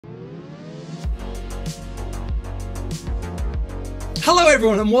Hello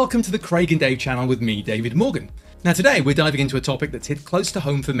everyone and welcome to the Craig and Dave channel with me, David Morgan. Now today we're diving into a topic that's hit close to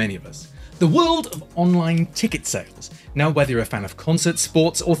home for many of us. The world of online ticket sales. Now whether you're a fan of concerts,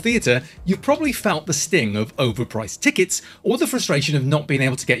 sports or theatre, you've probably felt the sting of overpriced tickets or the frustration of not being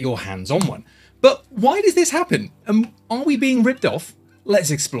able to get your hands on one. But why does this happen? And are we being ripped off?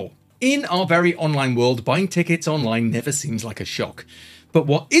 Let's explore. In our very online world, buying tickets online never seems like a shock. But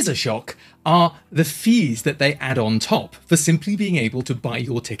what is a shock are the fees that they add on top for simply being able to buy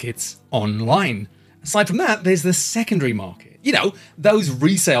your tickets online. Aside from that, there's the secondary market. You know, those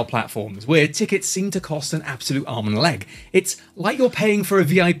resale platforms where tickets seem to cost an absolute arm and a leg. It's like you're paying for a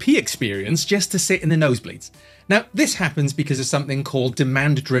VIP experience just to sit in the nosebleeds. Now, this happens because of something called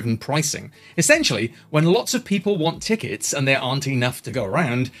demand-driven pricing. Essentially, when lots of people want tickets and there aren't enough to go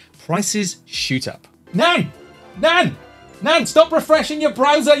around, prices shoot up. Nan, stop refreshing your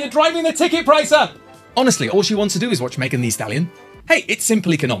browser, you're driving the ticket price up! Honestly, all she wants to do is watch Megan Thee Stallion. Hey, it's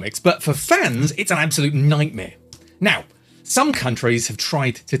simple economics, but for fans, it's an absolute nightmare. Now, some countries have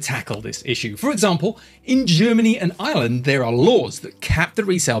tried to tackle this issue. For example, in Germany and Ireland, there are laws that cap the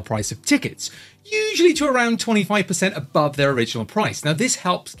resale price of tickets, usually to around 25% above their original price. Now, this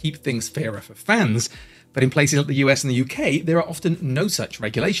helps keep things fairer for fans. But in places like the US and the UK, there are often no such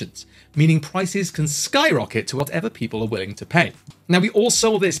regulations, meaning prices can skyrocket to whatever people are willing to pay. Now, we all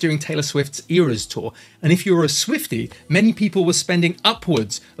saw this during Taylor Swift's Eras tour, and if you were a Swiftie, many people were spending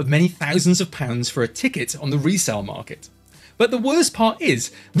upwards of many thousands of pounds for a ticket on the resale market. But the worst part is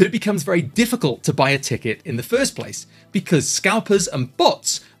that it becomes very difficult to buy a ticket in the first place, because scalpers and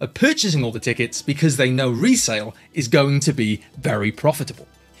bots are purchasing all the tickets because they know resale is going to be very profitable.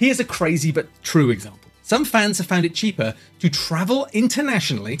 Here's a crazy but true example. Some fans have found it cheaper to travel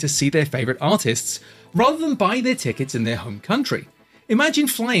internationally to see their favourite artists rather than buy their tickets in their home country. Imagine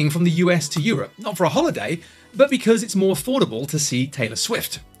flying from the US to Europe, not for a holiday, but because it's more affordable to see Taylor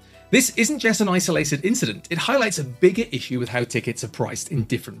Swift. This isn't just an isolated incident, it highlights a bigger issue with how tickets are priced in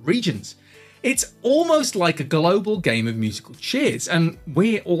different regions. It's almost like a global game of musical chairs, and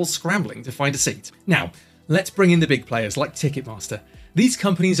we're all scrambling to find a seat. Now, let's bring in the big players like Ticketmaster. These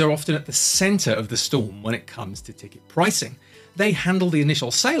companies are often at the centre of the storm when it comes to ticket pricing. They handle the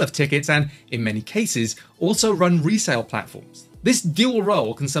initial sale of tickets and, in many cases, also run resale platforms. This dual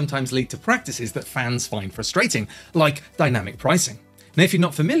role can sometimes lead to practices that fans find frustrating, like dynamic pricing. Now, if you're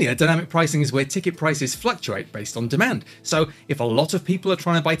not familiar, dynamic pricing is where ticket prices fluctuate based on demand. So, if a lot of people are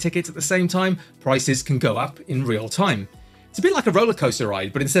trying to buy tickets at the same time, prices can go up in real time. It's a bit like a roller coaster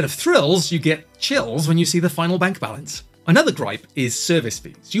ride, but instead of thrills, you get chills when you see the final bank balance. Another gripe is service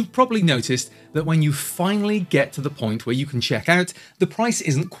fees. You've probably noticed that when you finally get to the point where you can check out, the price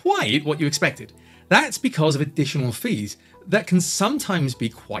isn't quite what you expected. That's because of additional fees that can sometimes be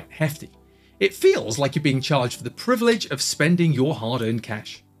quite hefty. It feels like you're being charged for the privilege of spending your hard-earned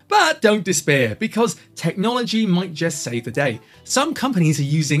cash. But don't despair, because technology might just save the day. Some companies are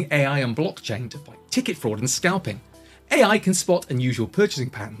using AI and blockchain to fight ticket fraud and scalping. AI can spot unusual purchasing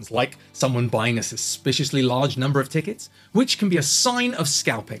patterns, like someone buying a suspiciously large number of tickets, which can be a sign of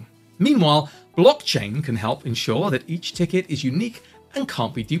scalping. Meanwhile, blockchain can help ensure that each ticket is unique and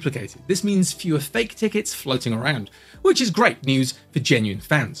can't be duplicated. This means fewer fake tickets floating around, which is great news for genuine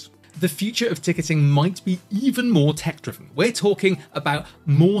fans. The future of ticketing might be even more tech-driven. We're talking about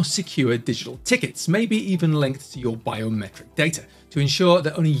more secure digital tickets, maybe even linked to your biometric data, to ensure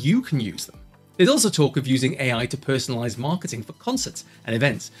that only you can use them. There's also talk of using AI to personalize marketing for concerts and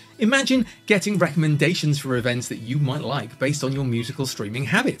events. Imagine getting recommendations for events that you might like based on your musical streaming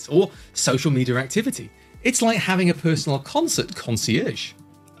habits or social media activity. It's like having a personal concert concierge.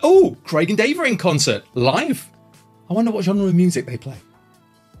 Oh, Craig and Dave are in concert, live. I wonder what genre of music they play.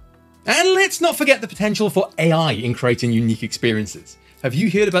 And let's not forget the potential for AI in creating unique experiences. Have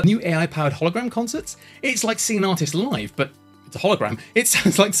you heard about new AI-powered hologram concerts? It's like seeing an artist live, but it's a hologram. It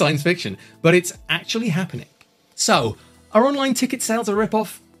sounds like science fiction, but it's actually happening. So, are online ticket sales a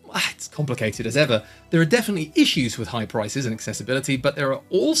ripoff? It's complicated as ever. There are definitely issues with high prices and accessibility, but there are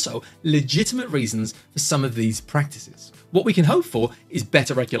also legitimate reasons for some of these practices. What we can hope for is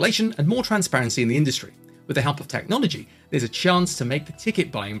better regulation and more transparency in the industry. With the help of technology, there's a chance to make the ticket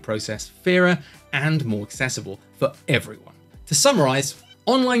buying process fairer and more accessible for everyone. To summarise,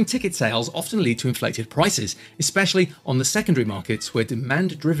 online ticket sales often lead to inflated prices, especially on the secondary markets where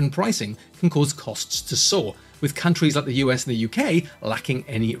demand-driven pricing can cause costs to soar, with countries like the US and the UK lacking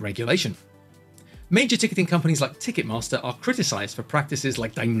any regulation. Major ticketing companies like Ticketmaster are criticised for practices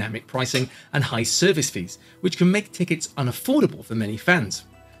like dynamic pricing and high service fees, which can make tickets unaffordable for many fans.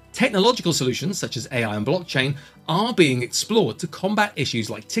 Technological solutions such as AI and blockchain are being explored to combat issues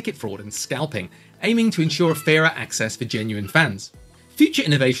like ticket fraud and scalping, aiming to ensure fairer access for genuine fans. Future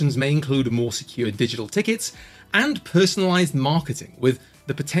innovations may include more secure digital tickets and personalized marketing, with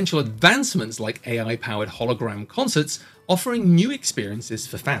the potential advancements like AI-powered hologram concerts offering new experiences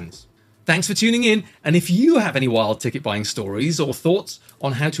for fans. Thanks for tuning in, and if you have any wild ticket buying stories or thoughts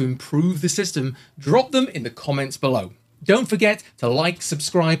on how to improve the system, drop them in the comments below. Don't forget to like,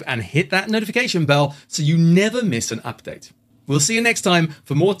 subscribe, and hit that notification bell so you never miss an update. We'll see you next time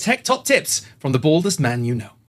for more tech top tips from the baldest man you know.